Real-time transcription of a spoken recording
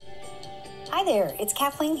Hi there, it's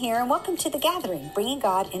Kathleen here, and welcome to The Gathering, bringing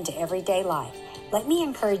God into everyday life. Let me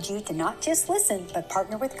encourage you to not just listen, but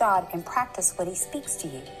partner with God and practice what He speaks to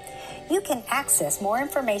you. You can access more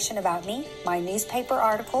information about me, my newspaper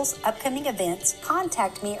articles, upcoming events,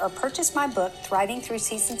 contact me, or purchase my book, Thriving Through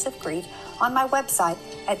Seasons of Grief, on my website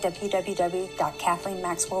at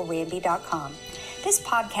www.kathleenmaxwellranby.com. This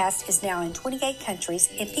podcast is now in 28 countries,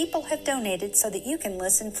 and people have donated so that you can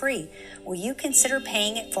listen free. Will you consider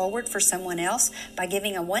paying it forward for someone else by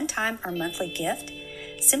giving a one-time or monthly gift?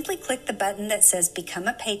 Simply click the button that says Become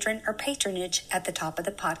a Patron or Patronage at the top of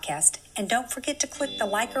the podcast. And don't forget to click the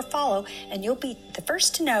like or follow, and you'll be the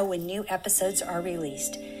first to know when new episodes are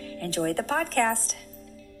released. Enjoy the podcast.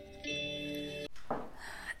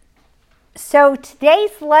 So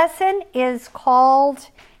today's lesson is called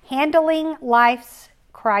Handling Life's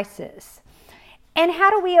Crisis. And how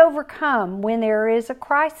do we overcome when there is a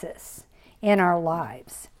crisis in our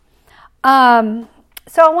lives? So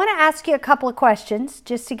I want to ask you a couple of questions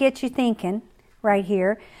just to get you thinking right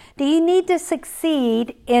here. Do you need to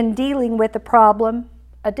succeed in dealing with a problem,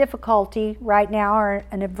 a difficulty right now, or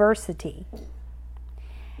an adversity?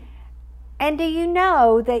 And do you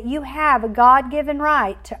know that you have a God-given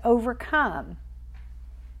right to overcome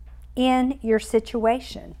in your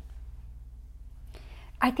situation?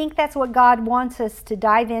 I think that's what God wants us to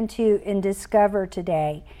dive into and discover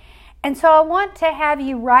today. And so I want to have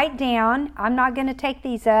you write down, I'm not going to take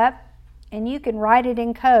these up, and you can write it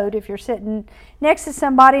in code if you're sitting next to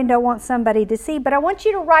somebody and don't want somebody to see, but I want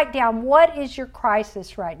you to write down what is your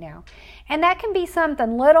crisis right now. And that can be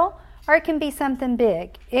something little or it can be something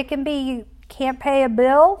big. It can be you can't pay a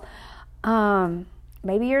bill.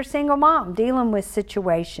 Maybe you're a single mom dealing with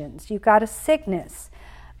situations. You've got a sickness.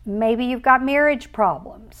 Maybe you've got marriage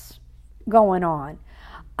problems going on.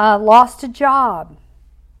 Lost a job.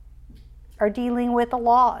 Or dealing with a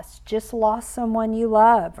loss. Just lost someone you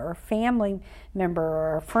love, or a family member,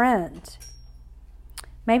 or a friend.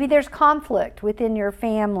 Maybe there's conflict within your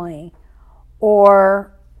family.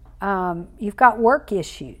 Or you've got work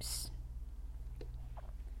issues.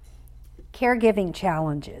 Caregiving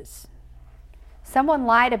challenges. Someone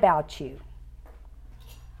lied about you.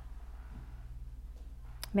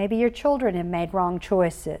 Maybe your children have made wrong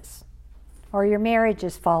choices, or your marriage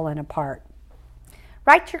has fallen apart.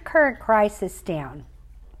 Write your current crisis down.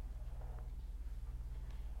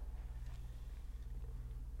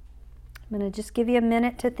 I'm going to just give you a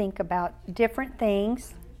minute to think about different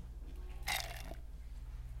things.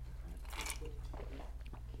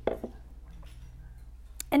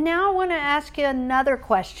 And now I want to ask you another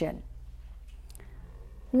question.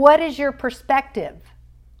 What is your perspective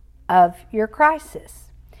of your crisis?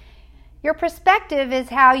 Your perspective is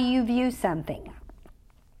how you view something,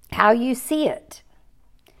 how you see it.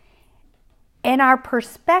 And our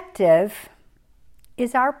perspective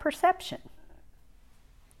is our perception.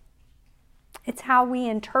 It's how we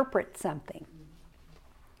interpret something,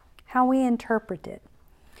 how we interpret it.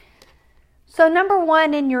 So number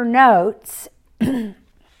one in your notes, the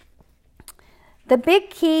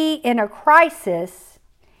big key in a crisis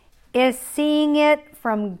is seeing it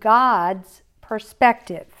from God's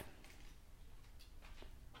perspective.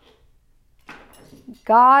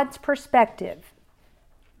 God's perspective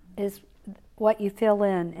is what you fill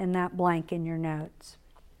in that blank in your notes.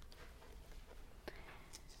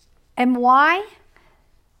 And why?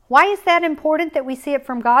 Why is that important that we see it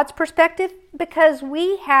from God's perspective? Because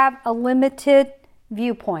we have a limited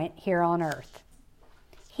viewpoint here on earth.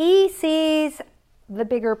 He sees the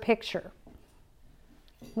bigger picture.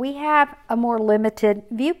 We have a more limited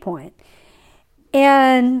viewpoint.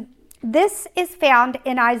 And this is found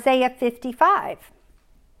in Isaiah 55.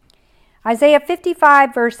 Isaiah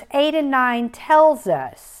 55 verse 8 and 9 tells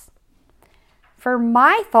us, "For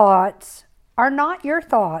my thoughts are not your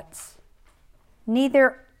thoughts,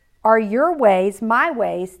 neither are your ways my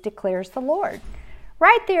ways, declares the Lord."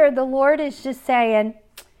 Right there, the Lord is just saying,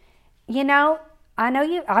 you know, I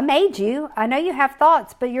made you. I know you have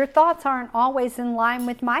thoughts, but your thoughts aren't always in line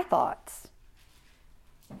with my thoughts.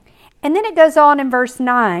 And then it goes on in verse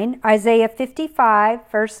 9, Isaiah 55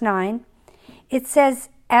 verse 9. It says,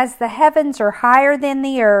 "As the heavens are higher than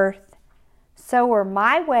the earth, so are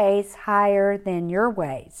my ways higher than your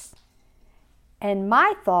ways, and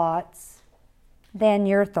my thoughts than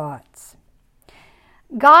your thoughts."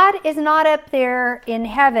 God is not up there in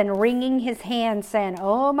heaven wringing his hands saying,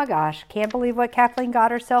 "Oh my gosh, can't believe what Kathleen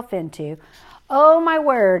got herself into. Oh my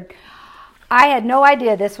word, I had no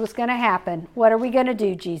idea this was going to happen. What are we going to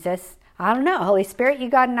do, Jesus? I don't know. Holy Spirit, you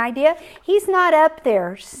got an idea?" He's not up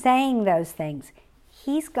there saying those things.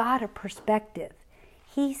 He's got a perspective.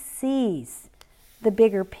 He sees the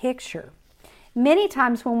bigger picture. Many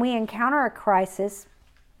times when we encounter a crisis,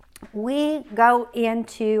 we go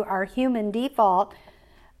into our human default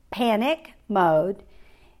panic mode,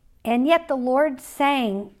 and yet the Lord's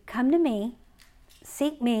saying, come to me,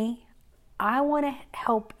 seek me. I want to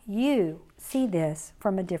help you see this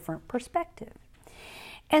from a different perspective.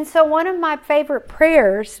 And so one of my favorite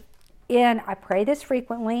prayers, and I pray this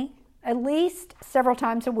frequently, at least several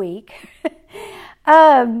times a week,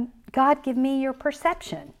 God, give me your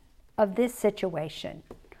perception of this situation.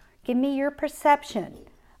 Give me your perception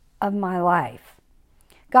of my life.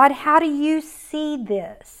 God, how do you see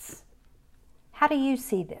this? How do you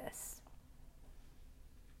see this?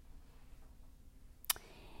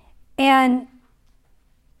 And,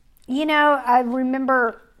 you know, I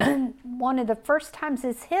remember one of the first times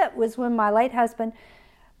this hit was when my late husband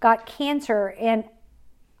got cancer, and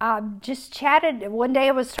I just chatted. One day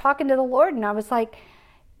I was talking to the Lord, and I was like,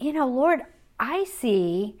 you know, Lord, I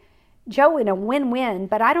see Joe in a win-win,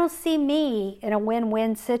 but I don't see me in a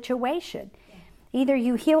win-win situation. Either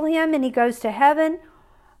you heal him and he goes to heaven.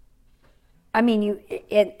 I mean,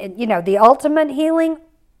 you know, the ultimate healing,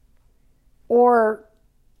 or,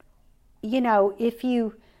 you know, if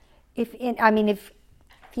you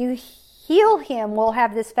heal him, we'll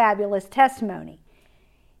have this fabulous testimony.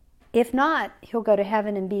 If not, he'll go to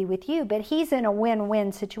heaven and be with you. But he's in a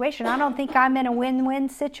win-win situation. I don't think I'm in a win-win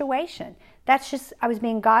situation. That's just, I was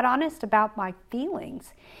being God honest about my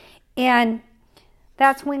feelings. And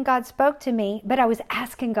that's when God spoke to me. But I was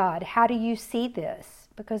asking God, how do you see this?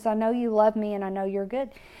 Because I know you love me and I know you're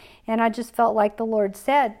good. And I just felt like the Lord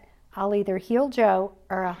said, I'll either heal Joe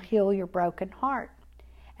or I'll heal your broken heart.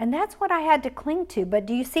 And that's what I had to cling to. But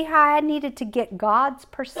do you see how I needed to get God's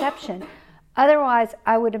perception? Otherwise,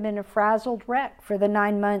 I would have been a frazzled wreck for the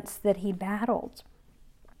 9 months that he battled.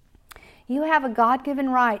 You have a God-given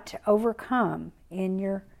right to overcome in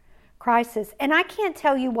your crisis. And I can't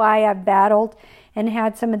tell you why I've battled and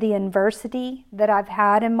had some of the adversity that I've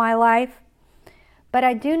had in my life. But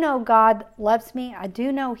I do know God loves me. I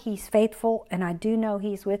do know he's faithful. And I do know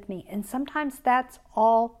he's with me. And sometimes that's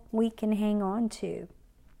all we can hang on to.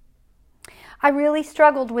 I really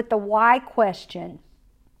struggled with the why question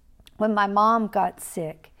when my mom got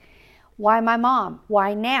sick. Why my mom?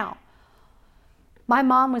 Why now? My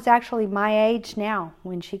mom was actually my age now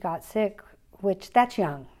when she got sick, which that's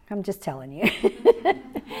young. I'm just telling you.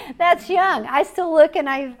 That's young. I still look and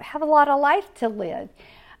I have a lot of life to live.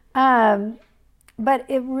 But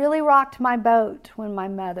it really rocked my boat when my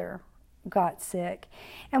mother got sick.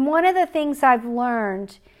 And one of the things I've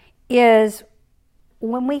learned is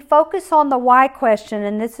when we focus on the why question,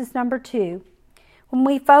 and this is number 2, when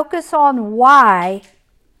we focus on why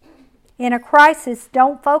in a crisis,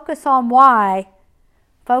 don't focus on why,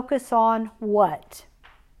 focus on what.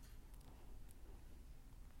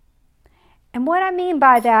 And what I mean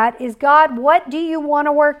by that is, God, what do you want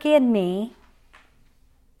to work in me?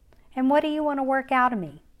 And what do you want to work out of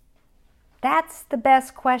me? That's the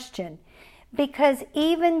best question. Because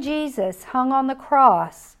even Jesus hung on the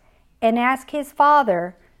cross and asked his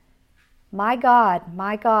Father, my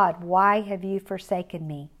God, why have you forsaken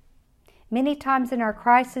me? Many times in our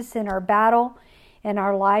crisis, in our battle, in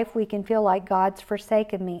our life, we can feel like God's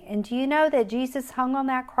forsaken me. And do you know that Jesus hung on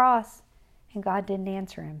that cross and God didn't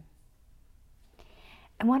answer him?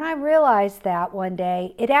 And when I realized that one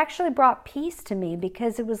day, it actually brought peace to me,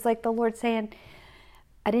 because it was like the Lord saying,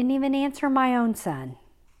 I didn't even answer my own son.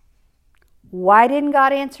 Why didn't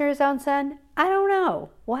God answer his own son? I don't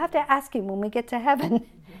know. We'll have to ask him when we get to heaven.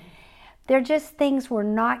 They're just things we're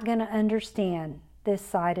not going to understand this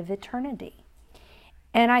side of eternity.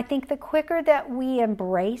 And I think the quicker that we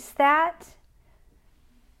embrace that,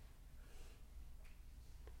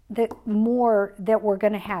 the more that we're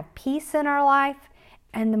going to have peace in our life,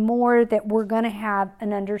 and the more that we're going to have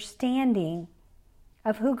an understanding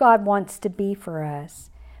of who God wants to be for us.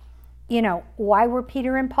 You know, why were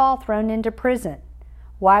Peter and Paul thrown into prison?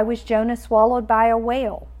 Why was Jonah swallowed by a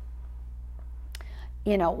whale?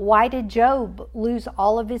 You know, why did Job lose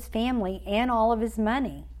all of his family and all of his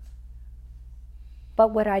money?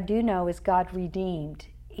 But what I do know is God redeemed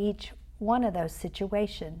each one of those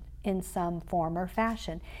situations in some form or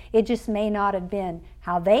fashion. It just may not have been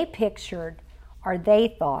how they pictured or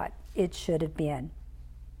they thought it should have been.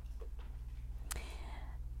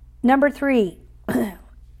 Number 3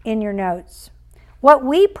 in your notes. What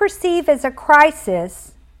we perceive as a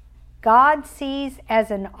crisis, God sees as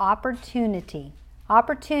an opportunity.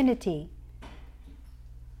 Opportunity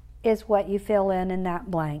is what you fill in that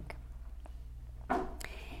blank.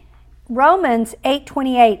 Romans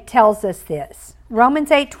 8:28 tells us this. Romans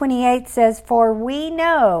 8:28 says, for we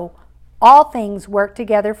know all things work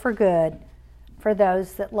together for good for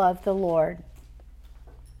those that love the Lord.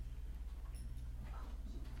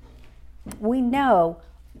 We know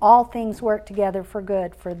all things work together for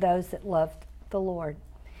good for those that love the Lord.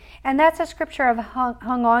 And that's a scripture I've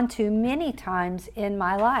hung on to many times in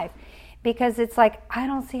my life, because it's like, I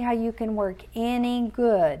don't see how you can work any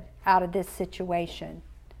good out of this situation.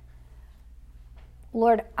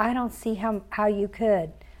 Lord, I don't see how you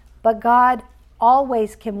could. But God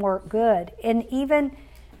always can work good. And even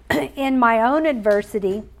in my own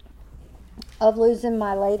adversity of losing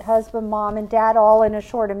my late husband, mom, and dad all in a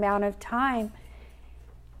short amount of time,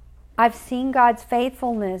 I've seen God's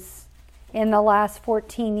faithfulness in the last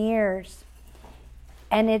 14 years.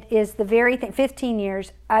 And it is the very thing, 15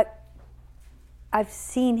 years, I've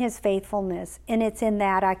seen His faithfulness. And it's in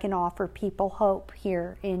that I can offer people hope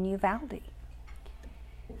here in Uvalde.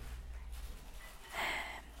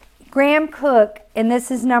 Graham Cook, and this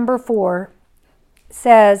is number 4,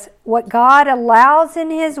 says, what God allows in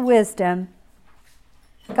His wisdom,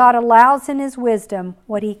 God allows in His wisdom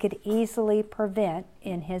what He could easily prevent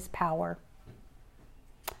in His power.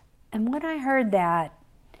 And when I heard that,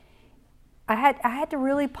 I had to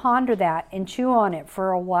really ponder that and chew on it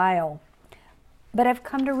for a while. But I've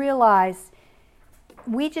come to realize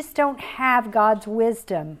we just don't have God's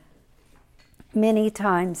wisdom many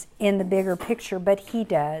times in the bigger picture, but He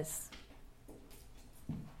does.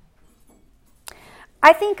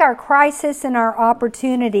 I think our crisis and our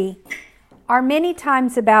opportunity are many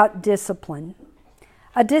times about discipline.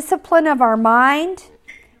 A discipline of our mind,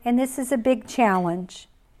 and this is a big challenge.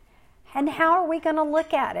 And how are we going to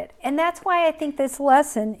look at it? And that's why I think this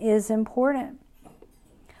lesson is important.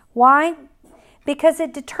 Why? Because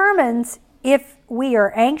it determines if we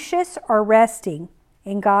are anxious or resting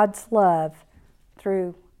in God's love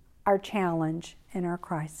through our challenge and our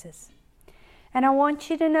crisis. And I want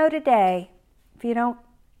you to know today, if you don't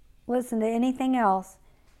listen to anything else,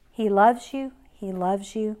 He loves you, He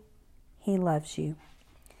loves you, He loves you.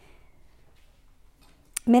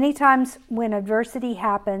 Many times when adversity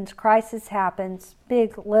happens, crisis happens,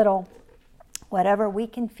 big, little, whatever, we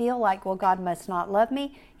can feel like, well, God must not love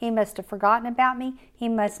me. He must have forgotten about me. He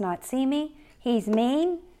must not see me. He's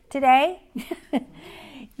mean today.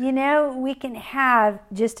 You know, we can have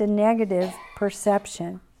just a negative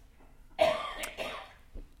perception.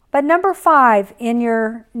 But number 5 in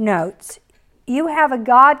your notes, you have a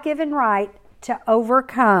God-given right to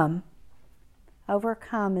overcome.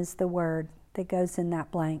 Overcome is the word that goes in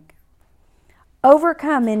that blank.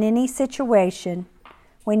 Overcome in any situation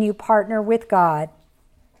when you partner with God,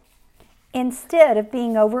 instead of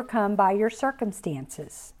being overcome by your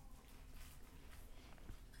circumstances.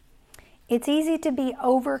 It's easy to be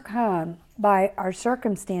overcome by our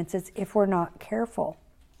circumstances if we're not careful.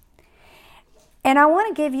 And I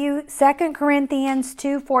want to give you 2 Corinthians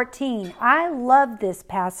 2:14. I love this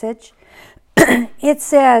passage. It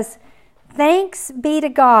says, "Thanks be to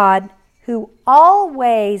God who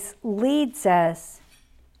always leads us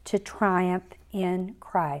to triumph in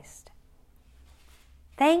Christ."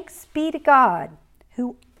 Thanks be to God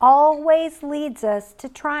who always leads us to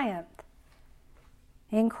triumph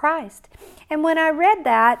in Christ. And when I read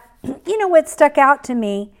that, you know what stuck out to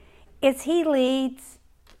me is He leads,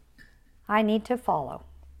 I need to follow.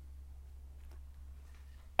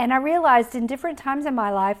 And I realized in different times in my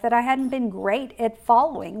life that I hadn't been great at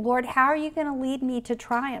following. Lord, how are you going to lead me to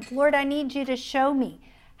triumph? Lord, I need you to show me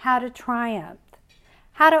how to triumph,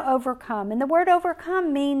 how to overcome. And the word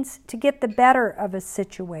overcome means to get the better of a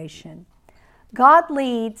situation. God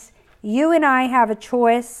leads. You and I have a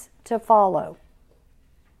choice to follow.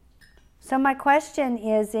 So my question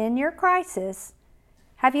is, in your crisis,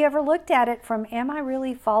 have you ever looked at it from, am I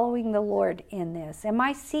really following the Lord in this? Am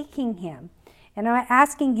I seeking Him? And I'm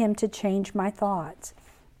asking Him to change my thoughts.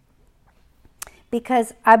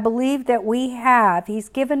 Because I believe that He's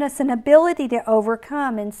given us an ability to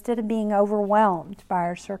overcome instead of being overwhelmed by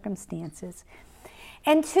our circumstances.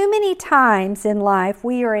 And too many times in life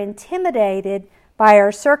we are intimidated by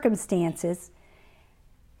our circumstances.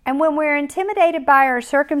 And when we're intimidated by our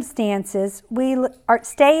circumstances, we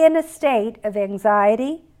stay in a state of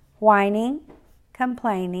anxiety, whining,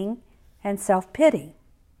 complaining, and self-pity.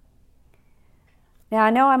 Now, I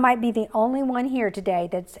know I might be the only one here today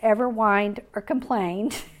that's ever whined or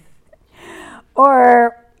complained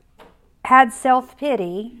or had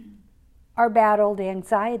self-pity or battled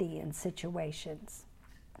anxiety in situations.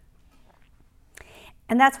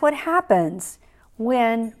 And that's what happens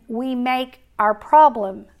when we make our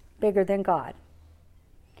problem bigger than God.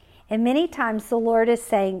 And many times the Lord is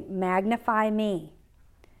saying, magnify me.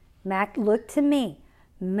 Look to me.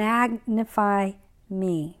 Magnify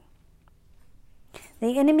me.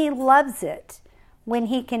 The enemy loves it when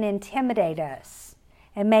he can intimidate us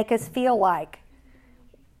and make us feel like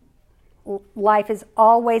life is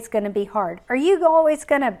always going to be hard. Are you always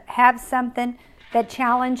going to have something that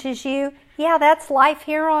challenges you? Yeah, that's life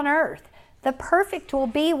here on earth. The perfect will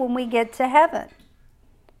be when we get to heaven.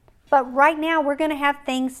 But right now we're going to have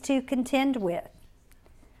things to contend with.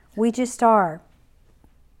 We just are.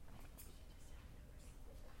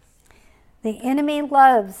 The enemy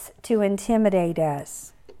loves to intimidate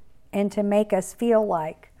us and to make us feel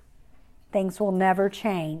like things will never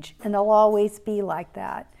change, and they'll always be like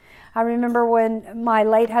that. I remember when my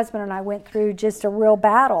late husband and I went through just a real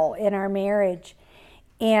battle in our marriage,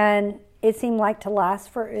 and it seemed like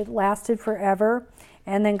it lasted forever,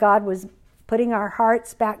 and then God was putting our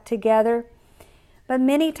hearts back together. But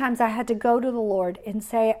many times I had to go to the Lord and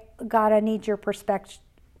say, God, I need your perspective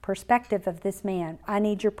of this man. I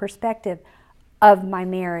need your perspective of my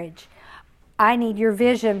marriage. I need your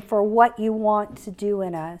vision for what you want to do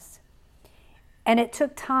in us. And it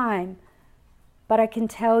took time, but I can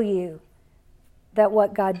tell you that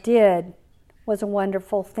what God did was a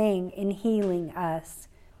wonderful thing in healing us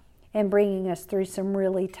and bringing us through some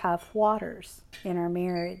really tough waters in our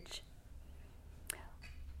marriage.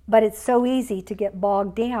 But it's so easy to get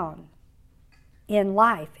bogged down in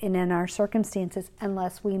life and in our circumstances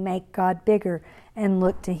unless we make God bigger and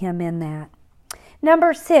look to Him in that.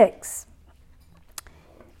 Number six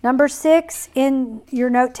in your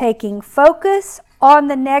note-taking, focus on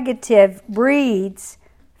the negative breeds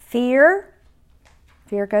fear.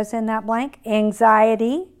 Fear goes in that blank.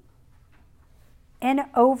 Anxiety and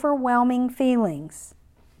overwhelming feelings.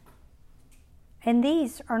 And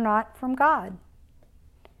these are not from God.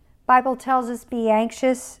 Bible tells us be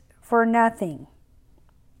anxious for nothing.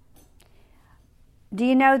 Do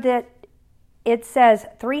you know that it says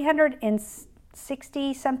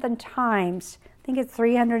 360 something times, I think it's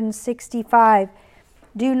 365,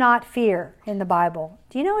 do not fear in the Bible.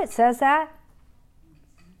 Do you know it says that?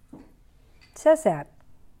 It says that.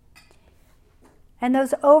 And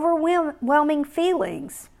those overwhelming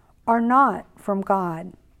feelings are not from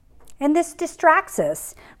God. And this distracts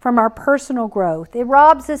us from our personal growth. It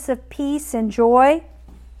robs us of peace and joy.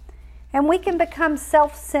 And we can become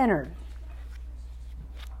self-centered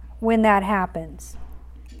when that happens.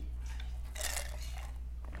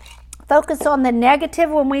 Focus on the negative.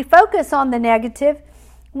 When we focus on the negative,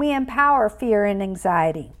 we empower fear and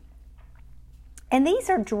anxiety. And these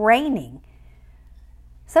are draining.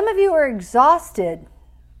 Some of you are exhausted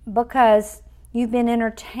because you've been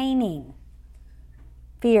entertaining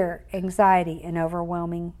fear, anxiety, and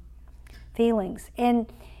overwhelming feelings. And,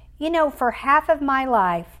 you know, for half of my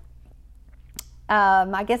life,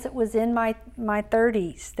 I guess it was in my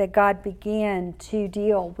 30s that God began to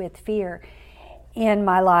deal with fear in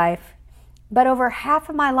my life. But over half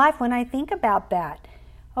of my life, when I think about that,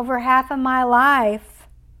 over half of my life,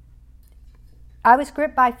 I was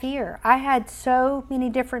gripped by fear. I had so many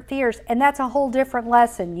different fears, and that's a whole different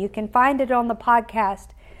lesson. You can find it on the podcast.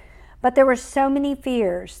 But there were so many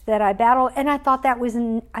fears that I battled, and I thought that was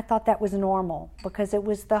normal because it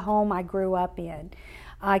was the home I grew up in.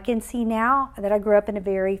 I can see now that I grew up in a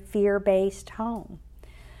very fear-based home.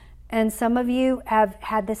 And some of you have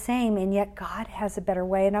had the same, and yet God has a better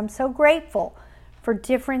way. And I'm so grateful for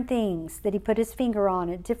different things that He put His finger on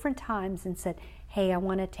at different times and said, hey, I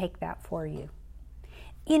want to take that for you.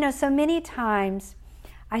 You know, so many times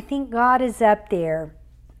I think God is up there.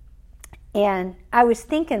 And I was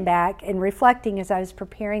thinking back and reflecting as I was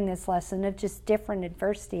preparing this lesson of just different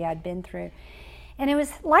adversity I'd been through. And it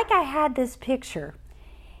was like I had this picture.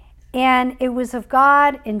 And it was of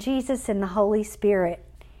God and Jesus and the Holy Spirit.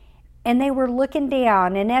 And they were looking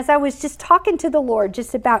down. And as I was just talking to the Lord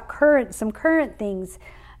just about some current things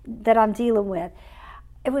that I'm dealing with,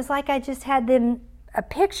 it was like I just had a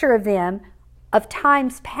picture of them of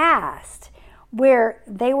times past where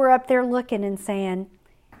they were up there looking and saying,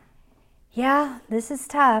 yeah, this is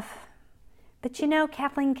tough, but you know,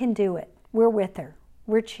 Kathleen can do it. We're with her.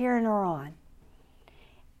 We're cheering her on.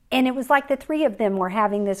 And it was like the three of them were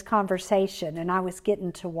having this conversation, and I was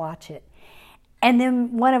getting to watch it. And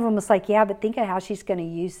then one of them was like, yeah, but think of how she's going to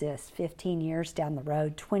use this 15 years down the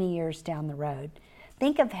road, 20 years down the road.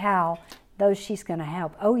 Think of how those she's going to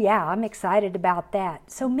help. Oh, yeah, I'm excited about that.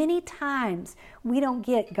 So many times we don't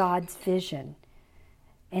get God's vision,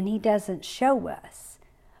 and He doesn't show us.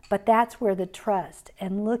 But that's where the trust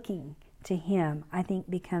and looking to Him, I think,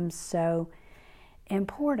 becomes so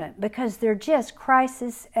important because they're just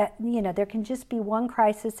crisis. There can just be one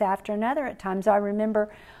crisis after another at times. I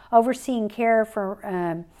remember overseeing care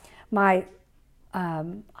for my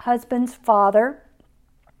husband's father,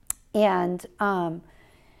 and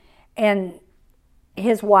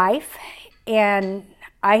his wife, and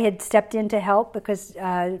I had stepped in to help because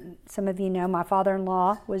some of you know my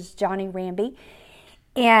father-in-law was Johnny Ramby,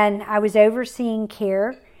 and I was overseeing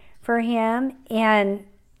care for him and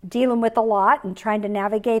dealing with a lot and trying to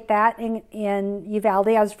navigate that in Uvalde.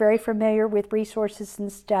 I was very familiar with resources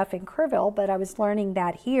and stuff in Kerrville, but I was learning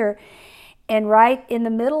that here. And right in the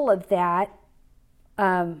middle of that,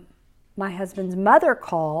 my husband's mother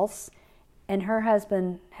calls, and her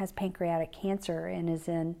husband has pancreatic cancer and is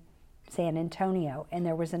in San Antonio, and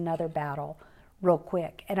there was another battle real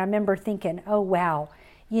quick. And I remember thinking, oh, wow,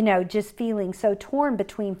 just feeling so torn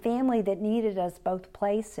between family that needed us both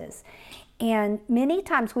places. And many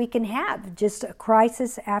times we can have just a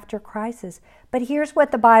crisis after crisis. But here's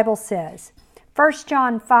what the Bible says. 1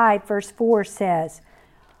 John 5, verse 4 says,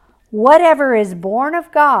 whatever is born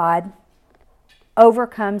of God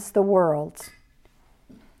overcomes the world.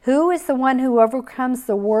 Who is the one who overcomes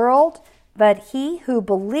the world but he who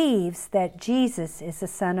believes that Jesus is the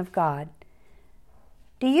Son of God?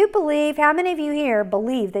 Do you believe, how many of you here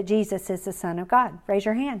believe that Jesus is the Son of God? Raise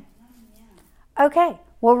your hand. Okay,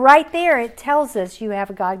 well right there it tells us you have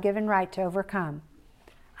a God-given right to overcome.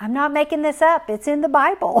 I'm not making this up, it's in the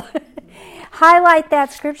Bible. Highlight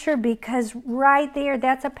that scripture because right there,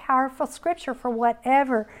 that's a powerful scripture for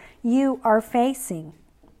whatever you are facing.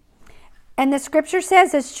 And the scripture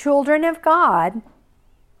says, as children of God,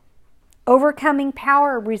 overcoming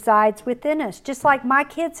power resides within us. Just like my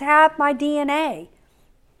kids have my DNA.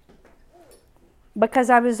 Because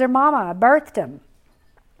I was their mama, I birthed them.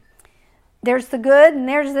 There's the good and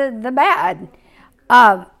there's the bad.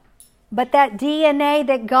 But that DNA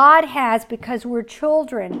that God has because we're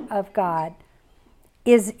children of God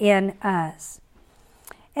is in us.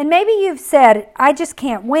 And maybe you've said, I just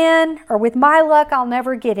can't win, or with my luck, I'll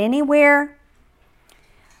never get anywhere.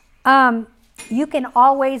 You can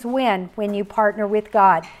always win when you partner with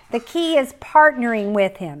God. The key is partnering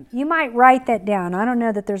with Him. You might write that down. I don't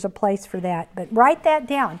know that there's a place for that, but write that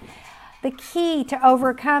down. The key to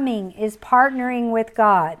overcoming is partnering with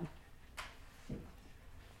God.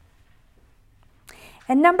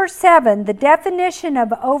 And number 7, the definition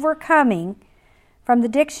of overcoming from the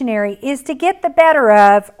dictionary is to get the better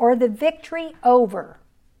of or the victory over.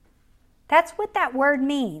 That's what that word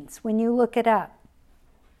means when you look it up.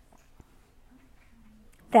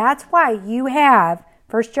 That's why you have,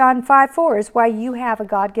 1 John 5:4 is why you have a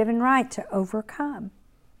God-given right to overcome.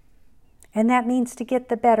 And that means to get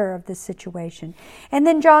the better of the situation. And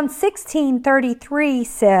then John 16:33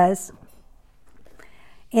 says,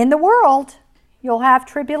 in the world you'll have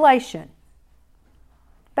tribulation,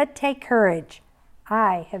 but take courage.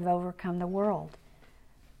 I have overcome the world.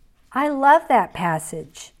 I love that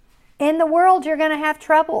passage. In the world you're going to have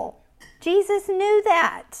trouble. Jesus knew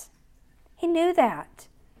that. He knew that.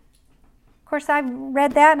 Of course, I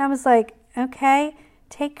read that and I was like, okay,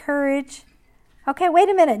 take courage. Okay, wait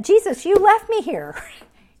a minute. Jesus, you left me here.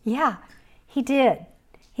 Yeah, He did.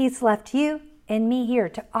 He's left you and me here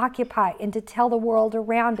to occupy and to tell the world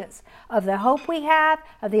around us of the hope we have,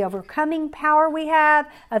 of the overcoming power we have,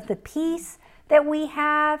 of the peace that we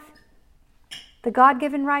have, the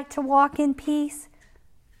God-given right to walk in peace.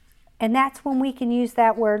 And that's when we can use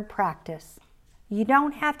that word practice. You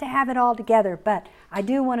don't have to have it all together, but I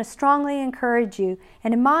do want to strongly encourage you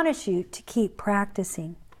and admonish you to keep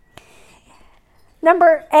practicing.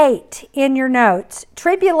 Number 8 in your notes,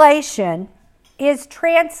 tribulation is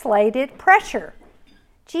translated pressure.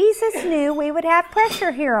 Jesus knew we would have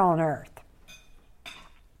pressure here on earth.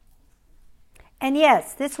 And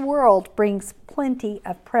yes, this world brings plenty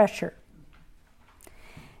of pressure.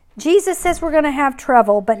 Jesus says we're going to have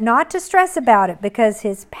trouble, but not to stress about it because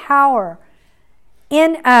His power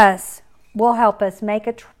in us will help us make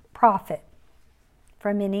a profit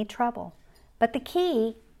from any trouble. But the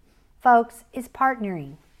key, folks, is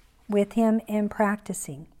partnering with Him and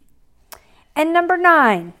practicing. And number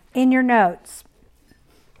 9 in your notes,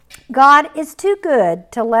 God is too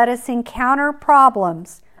good to let us encounter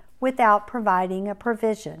problems without providing a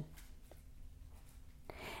provision.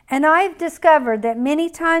 And I've discovered that many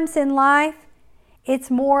times in life,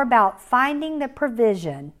 it's more about finding the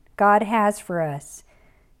provision God has for us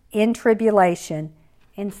in tribulation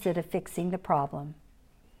instead of fixing the problem.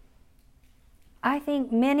 I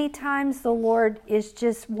think many times the Lord is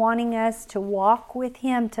just wanting us to walk with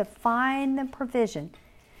Him to find the provision.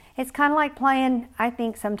 It's kind of like playing, I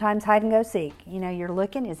think, sometimes hide and go seek. You know, you're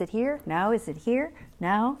looking, is it here? No. Is it here?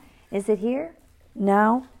 No. Is it here?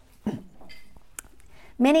 No.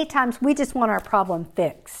 Many times we just want our problem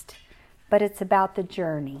fixed, but it's about the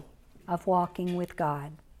journey of walking with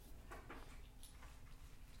God.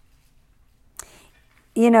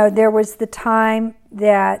 You know, there was the time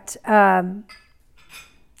that,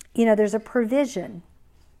 there's a provision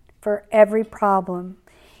for every problem.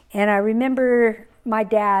 And I remember my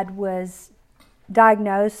dad was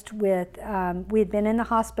diagnosed with, we had been in the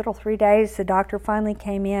hospital 3 days. The doctor finally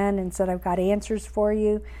came in and said, I've got answers for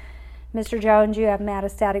you. Mr. Jones, you have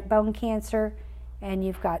metastatic bone cancer, and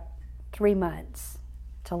you've got 3 months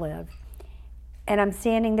to live. And I'm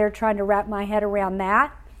standing there trying to wrap my head around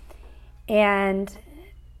that. And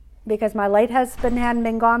because my late husband hadn't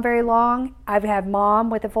been gone very long, I've had Mom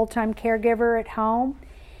with a full-time caregiver at home.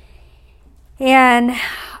 And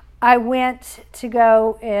I went to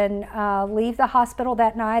go and leave the hospital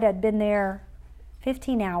that night. I'd been there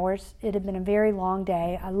 15 hours. It had been a very long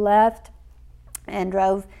day. I left and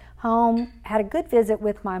drove home, had a good visit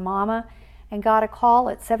with my mama, and got a call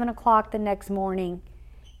at 7 o'clock the next morning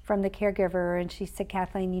from the caregiver. And she said,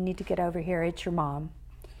 Kathleen, you need to get over here. It's your mom.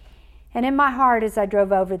 And in my heart, as I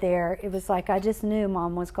drove over there, it was like I just knew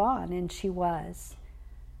Mom was gone, and she was.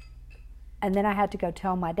 And then I had to go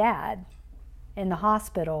tell my dad in the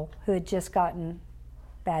hospital, who had just gotten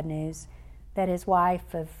bad news, that his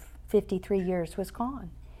wife of 53 years was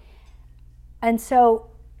gone. And so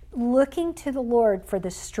looking to the Lord for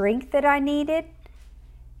the strength that I needed,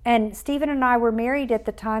 and Stephen and I were married at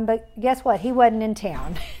the time, but guess what? He wasn't in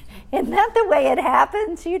town. Isn't that the way it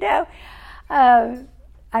happens, he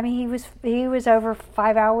was over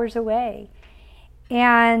 5 hours away.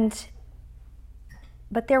 But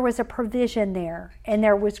there was a provision there, and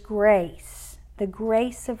there was grace. The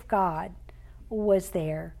grace of God was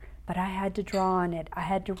there, but I had to draw on it. I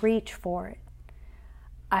had to reach for it.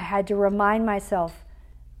 I had to remind myself,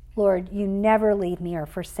 Lord, you never leave me or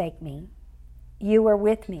forsake me. You are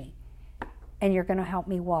with me, and you're going to help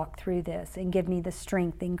me walk through this and give me the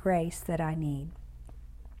strength and grace that I need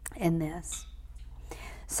in this.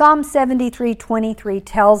 Psalm 73:23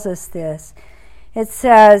 tells us this. It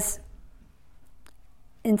says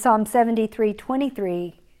in Psalm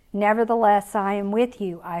 73:23, nevertheless, I am with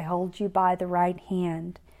you. I hold you by the right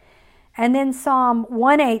hand. And then Psalm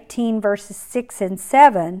 118, verses 6 and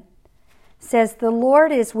 7 says, the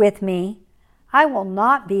Lord is with me. I will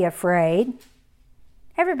not be afraid.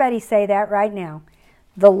 Everybody say that right now.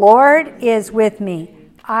 The Lord is with me.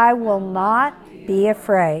 I will not be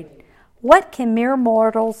afraid. What can mere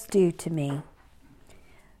mortals do to me?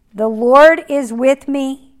 The Lord is with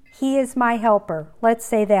me. He is my helper. Let's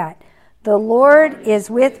say that. The Lord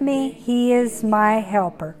is with me. He is my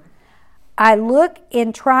helper. I look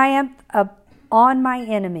in triumph on my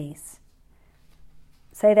enemies.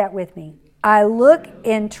 Say that with me. I look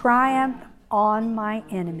in triumph on my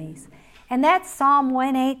enemies. And that's Psalm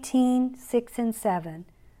 118, 6 and 7.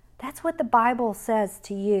 That's what the Bible says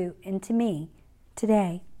to you and to me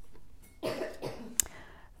today.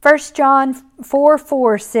 1 John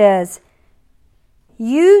 4:4 says,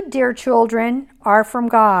 you, dear children, are from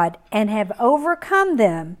God and have overcome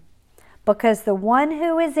them, because the one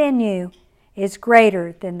who is in you is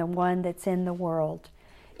greater than the one that's in the world.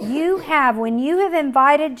 When you have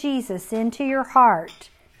invited Jesus into your heart,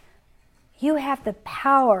 you have the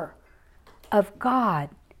power of God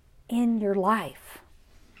in your life.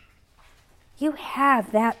 You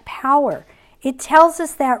have that power. It tells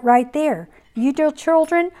us that right there. You, dear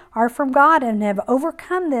children, are from God and have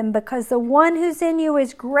overcome them, because the one who's in you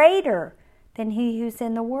is greater than he who's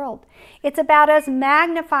in the world. It's about us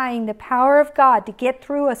magnifying the power of God to get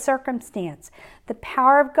through a circumstance, the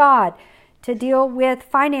power of God to deal with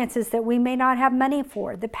finances that we may not have money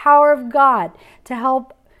for, the power of God to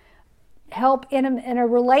help in a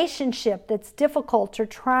relationship that's difficult or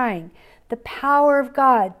trying, the power of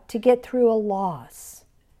God to get through a loss.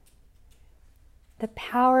 The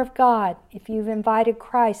power of God, if you've invited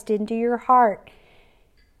Christ into your heart,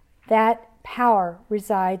 that power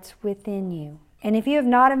resides within you. And if you have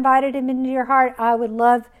not invited him into your heart, I would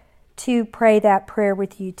love to pray that prayer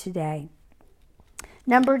with you today.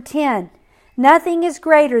 Number 10, nothing is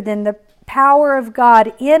greater than the power of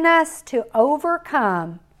God in us to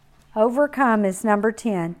overcome. Overcome is number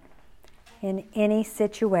 10 in any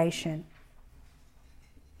situation.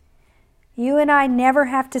 You and I never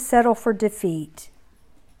have to settle for defeat.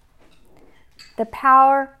 The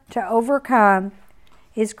power to overcome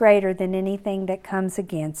is greater than anything that comes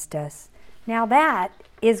against us. Now that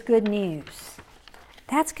is good news.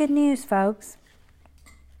 That's good news, folks.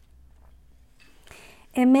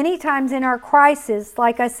 And many times in our crisis,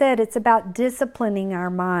 like I said, it's about disciplining our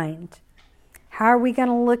mind. How are we going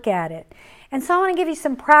to look at it? And so I want to give you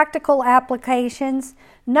some practical applications.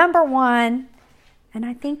 Number 1, and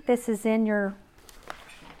I think this is in your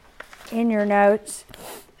notes,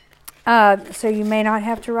 so you may not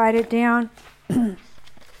have to write it down.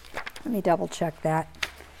 Let me double check that.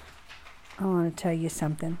 I want to tell you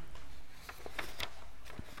something.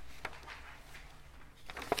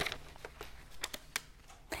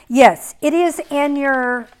 Yes, it is in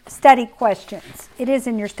your study questions. It is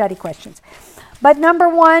in your study questions. But number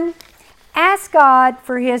one, ask God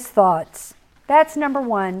for His thoughts. That's number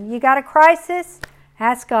one. You got a crisis?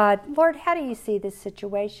 Ask God, Lord, how do you see this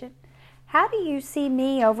situation? How do you see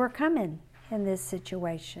me overcoming in this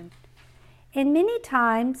situation? And many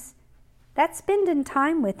times, that's spending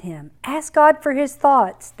time with Him. Ask God for His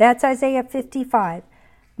thoughts. That's Isaiah 55.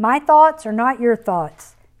 My thoughts are not your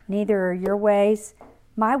thoughts. Neither are your ways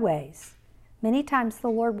my ways. Many times the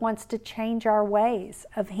Lord wants to change our ways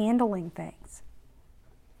of handling things.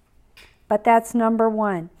 But that's number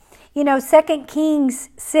one. 2 Kings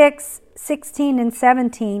 6:16 and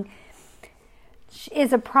 17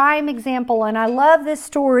 is a prime example, and I love this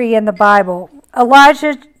story in the Bible.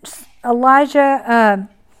 Elijah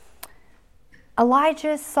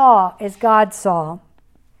saw as God saw.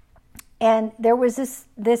 And there was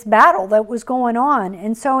this battle that was going on.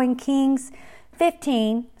 And so in Kings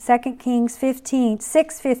 15, 2 Kings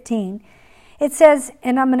 6:15, it says,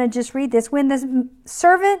 and I'm going to just read this, when the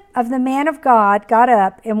servant of the man of God got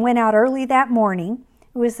up and went out early that morning,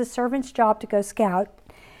 it was the servant's job to go scout,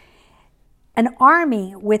 an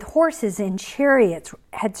army with horses and chariots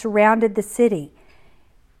had surrounded the city.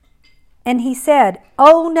 And he said,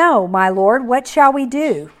 "Oh no, my lord, what shall we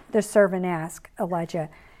do?" The servant asked Elijah.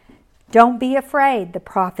 "Don't be afraid," the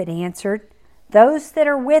prophet answered. "Those that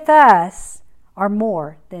are with us are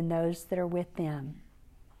more than those that are with them."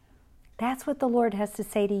 That's what the Lord has to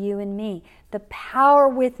say to you and me. The power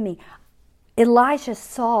with me. Elijah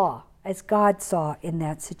saw as God saw in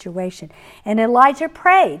that situation. And Elijah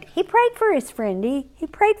prayed. He prayed for his friend. He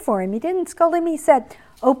prayed for him. He didn't scold him. He said,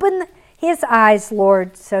 "Open his eyes,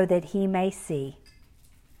 Lord, so that he may see."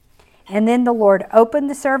 And then the Lord opened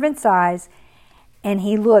the servant's eyes, and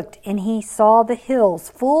he looked, and he saw the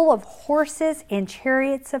hills full of horses and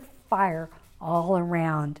chariots of fire all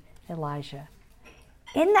around Elijah.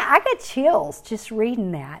 I got chills just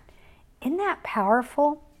reading that. Isn't that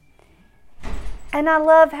powerful? And I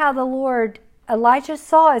love how Elijah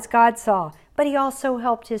saw as God saw, but he also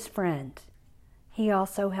helped his friend. He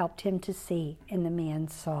also helped him to see, and the man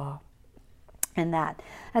saw. And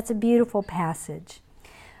that's a beautiful passage.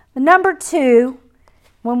 But number two,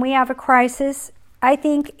 when we have a crisis, I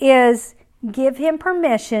think is give Him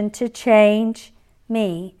permission to change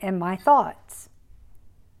me and my thoughts.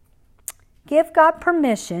 Give God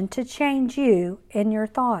permission to change you and your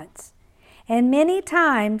thoughts. And many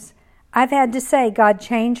times I've had to say, "God,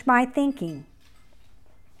 change my thinking."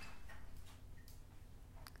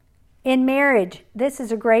 In marriage, this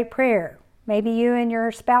is a great prayer. Maybe you and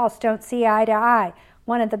your spouse don't see eye to eye.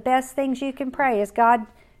 One of the best things you can pray is, "God,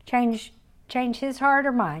 change his heart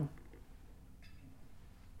or mine."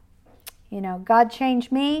 God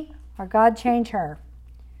change me or God change her.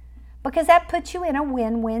 Because that puts you in a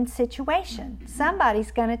win-win situation.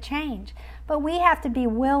 Somebody's going to change. But we have to be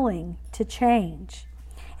willing to change.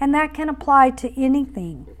 And that can apply to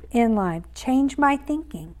anything in life. Change my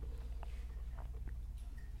thinking.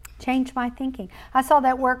 Change my thinking. I saw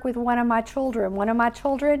that work with one of my children. One of my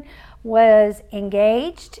children was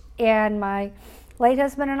engaged, and my late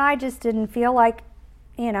husband and I just didn't feel like,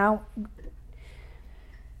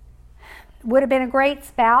 would have been a great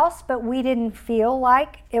spouse, but we didn't feel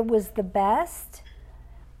like it was the best.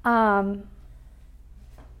 And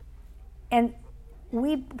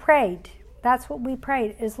we prayed. That's what we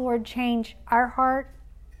prayed, is, "Lord, change our heart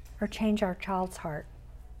or change our child's heart.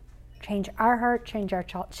 Change our heart, change our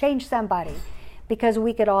child, change somebody," because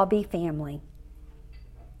we could all be family.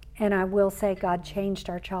 And I will say God changed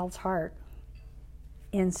our child's heart.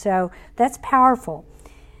 And so that's powerful.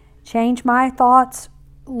 Change my thoughts,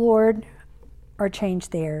 Lord, or change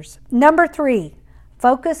theirs. Number 3,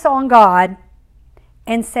 focus on God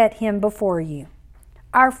and set Him before you.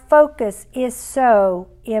 Our focus is so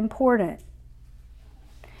important.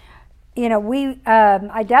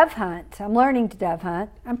 I dove hunt. I'm learning to dove hunt.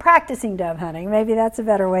 I'm practicing dove hunting. Maybe that's a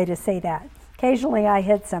better way to say that. Occasionally I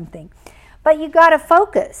hit something. But you got to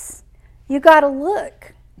focus. You got to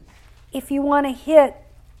look if you want to hit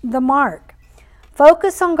the mark.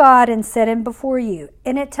 Focus on God and set Him before you.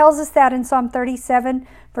 And it tells us that in Psalm 37,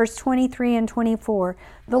 verse 23 and 24.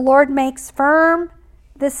 The Lord makes firm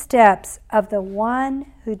the steps of the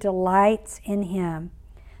one who delights in Him.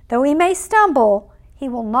 Though he may stumble, he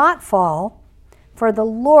will not fall, for the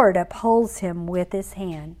Lord upholds him with His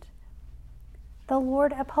hand. The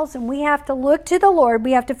Lord upholds him. We have to look to the Lord.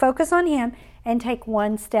 We have to focus on Him and take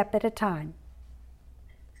one step at a time.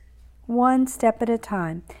 One step at a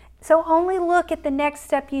time. So only look at the next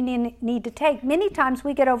step you need to take. Many times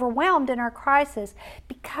we get overwhelmed in our crisis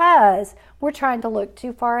because we're trying to look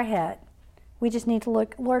too far ahead. We just need to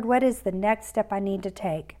look, Lord, what is the next step I need to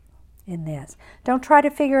take in this? Don't try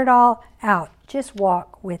to figure it all out. Just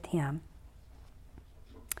walk with Him.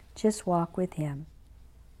 Just walk with Him.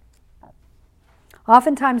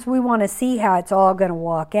 Oftentimes we want to see how it's all going to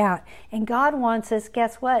walk out. And God wants us,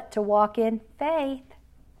 guess what? To walk in faith.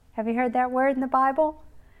 Have you heard that word in the Bible?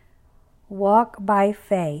 Walk by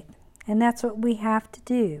faith. And that's what we have to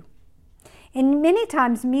do. And many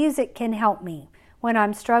times music can help me. When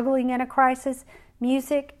I'm struggling in a crisis,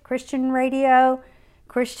 music, Christian radio,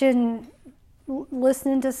 Christian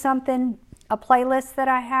listening to something, a playlist that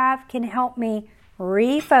I have can help me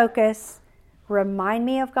refocus, remind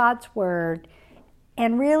me of God's Word.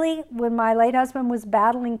 And really, when my late husband was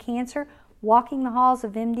battling cancer, walking the halls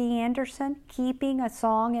of MD Anderson, keeping a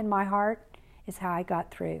song in my heart is how I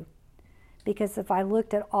got through. Because if I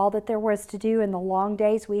looked at all that there was to do in the long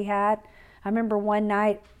days we had, I remember one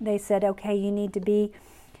night they said, okay, you need to be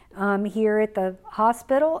here at the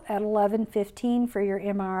hospital at 11:15 for your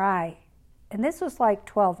MRI. And this was like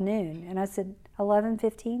 12 noon. And I said,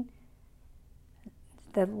 11:15?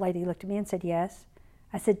 The lady looked at me and said, yes.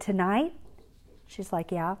 I said, tonight? She's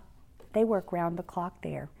like, yeah. They work round the clock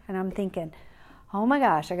there. And I'm thinking, oh my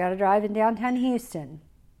gosh, I got to drive in downtown Houston,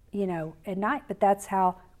 at night. But that's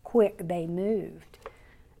how quick they moved.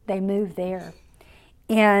 They moved there.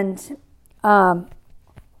 And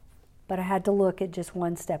but I had to look at just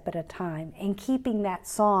one step at a time. And keeping that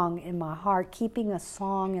song in my heart, keeping a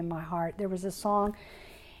song in my heart. There was a song,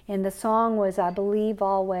 and the song was, I believe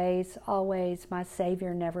always, always, my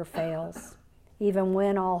Savior never fails. Even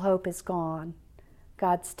when all hope is gone,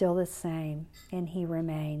 God's still the same, and He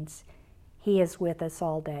remains. He is with us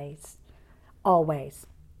all days, always,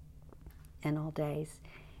 and all days.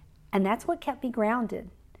 And that's what kept me grounded.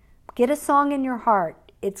 Get a song in your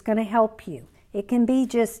heart. It's going to help you. It can be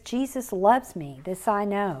just, Jesus loves me, this I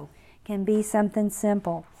know. It can be something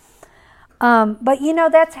simple. But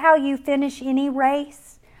that's how you finish any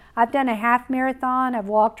race. I've done a half marathon. I've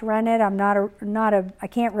walked, run it. I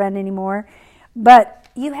can't run anymore. But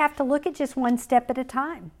you have to look at just one step at a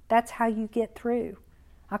time. That's how you get through.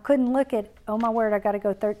 I couldn't look at, oh my word, I got to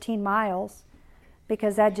go 13 miles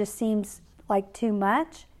because that just seems like too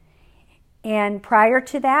much. And prior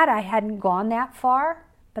to that, I hadn't gone that far,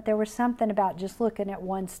 but there was something about just looking at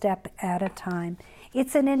one step at a time.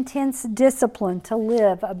 It's an intense discipline to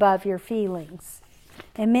live above your feelings.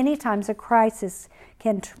 And many times a crisis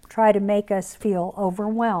can try to make us feel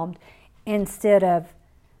overwhelmed instead of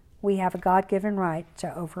we have a God-given right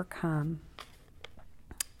to overcome.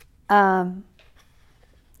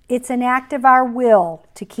 It's an act of our will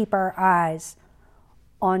to keep our eyes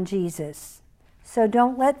on Jesus. So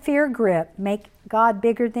don't let fear grip. Make God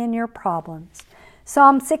bigger than your problems.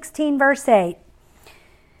 Psalm 16, verse 8.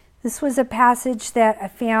 This was a passage that I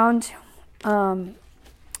found a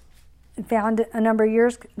number of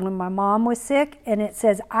years when my mom was sick. And it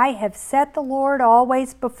says, I have set the Lord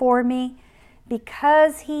always before me.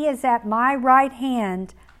 Because He is at my right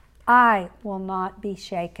hand, I will not be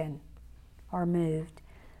shaken or moved.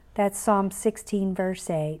 That's Psalm 16, verse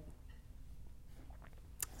 8.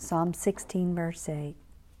 Psalm 16, verse 8.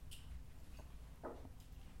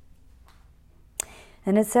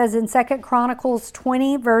 And it says in 2 Chronicles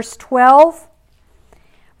 20, verse 12,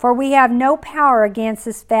 For we have no power against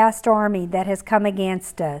this vast army that has come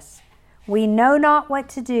against us. We know not what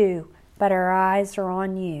to do, but our eyes are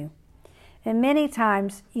on you. And many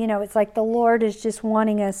times, it's like the Lord is just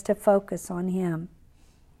wanting us to focus on Him.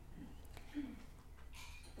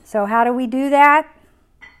 So how do we do that?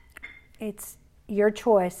 It's your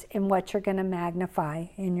choice in what you're going to magnify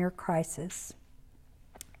in your crisis.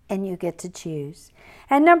 And you get to choose.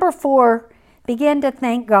 And number 4, begin to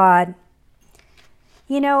thank God.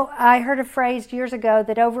 I heard a phrase years ago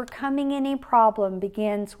that overcoming any problem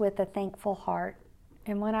begins with a thankful heart.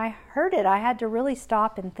 And when I heard it, I had to really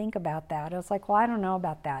stop and think about that. I was like, well, I don't know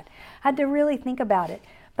about that. I had to really think about it.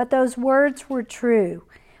 But those words were true.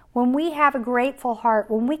 When we have a grateful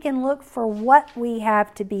heart, when we can look for what we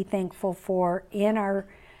have to be thankful for in our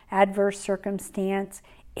adverse circumstance,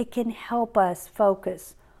 it can help us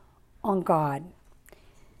focus on God.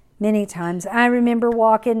 Many times, I remember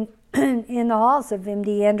walking in the halls of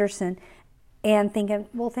MD Anderson and thinking,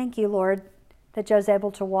 well, thank you, Lord, that Joe's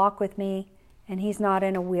able to walk with me and he's not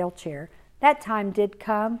in a wheelchair. That time did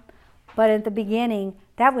come, but at the beginning,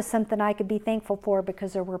 that was something I could be thankful for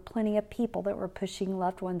because there were plenty of people that were pushing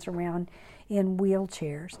loved ones around in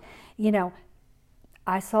wheelchairs.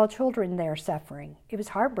 I saw children there suffering. It was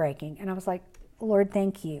heartbreaking. And I was like, Lord,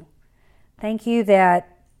 thank you. Thank you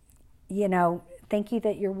that, thank you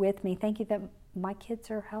that you're with me. Thank you that my kids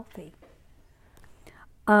are healthy.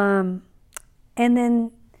 And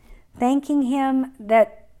then thanking him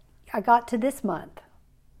that I got to this month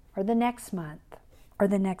or the next month or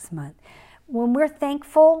the next month. When we're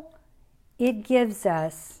thankful, it gives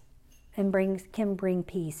us and can bring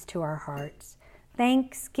peace to our hearts.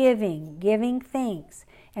 Thanksgiving, giving thanks.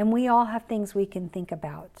 And we all have things we can think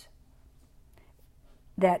about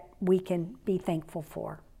that we can be thankful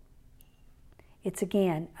for. It's,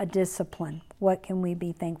 again, a discipline. What can we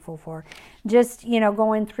be thankful for? Just,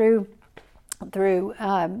 going through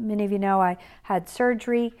many of you know I had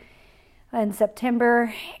surgery in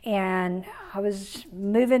September, and I was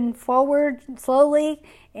moving forward slowly,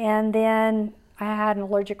 and then I had an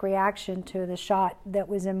allergic reaction to the shot that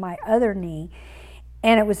was in my other knee,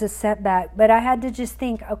 and it was a setback. But I had to just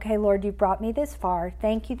think, okay, Lord, you've brought me this far.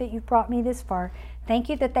 Thank you that you've brought me this far. Thank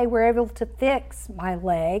you that they were able to fix my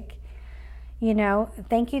leg.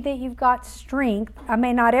 Thank you that you've got strength. I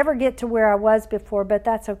may not ever get to where I was before, but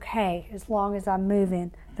that's okay as long as I'm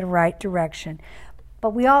moving the right direction.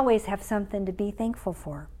 But we always have something to be thankful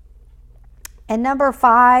for. And number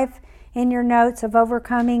 5 in your notes of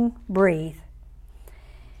overcoming, breathe.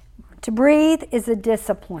 To breathe is a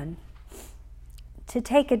discipline. To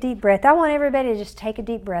take a deep breath. I want everybody to just take a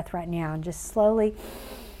deep breath right now and just slowly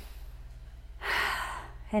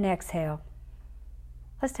and exhale.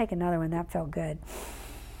 Let's take another one. That felt good.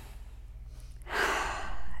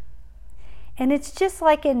 And it's just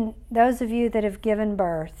like in those of you that have given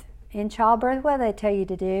birth. In childbirth, what do they tell you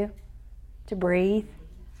to do? To breathe.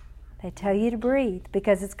 They tell you to breathe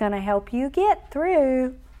because it's going to help you get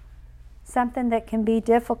through something that can be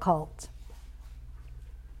difficult.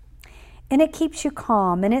 And it keeps you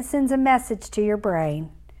calm, and it sends a message to your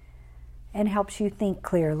brain and helps you think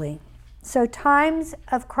clearly. So times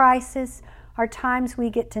of crisis are times we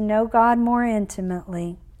get to know God more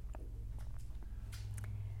intimately,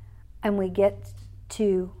 and we get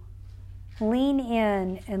to lean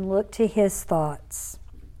in and look to His thoughts.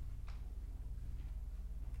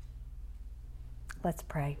 Let's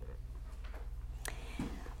pray.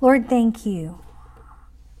 Lord, thank you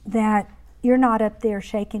that you're not up there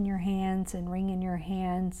shaking your hands and wringing your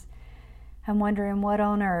hands and wondering what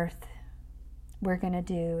on earth we're going to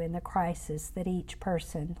do in the crisis that each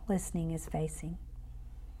person listening is facing.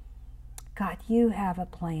 God, you have a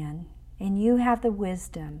plan, and you have the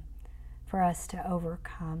wisdom for us to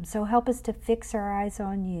overcome. So help us to fix our eyes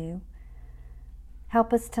on you.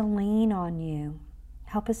 Help us to lean on you.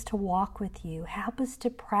 Help us to walk with you. Help us to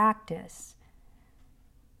practice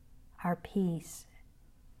our peace.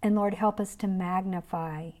 And Lord, help us to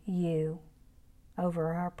magnify you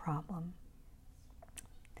over our problem.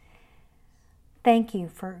 Thank you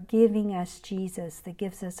for giving us Jesus that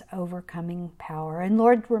gives us overcoming power. And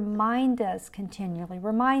Lord, remind us continually,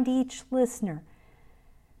 remind each listener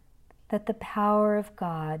that the power of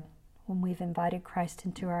God, when we've invited Christ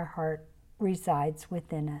into our heart, resides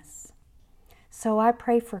within us. So I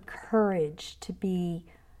pray for courage to be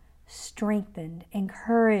strengthened and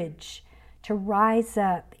courage to rise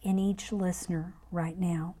up in each listener right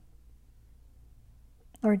now.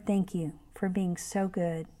 Lord, thank you for being so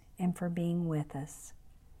good and for being with us.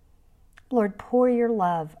 Lord, pour your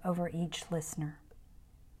love over each listener.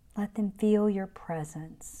 Let them feel your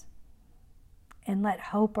presence and let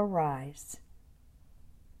hope arise.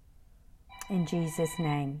 In Jesus'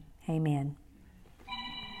 name, amen.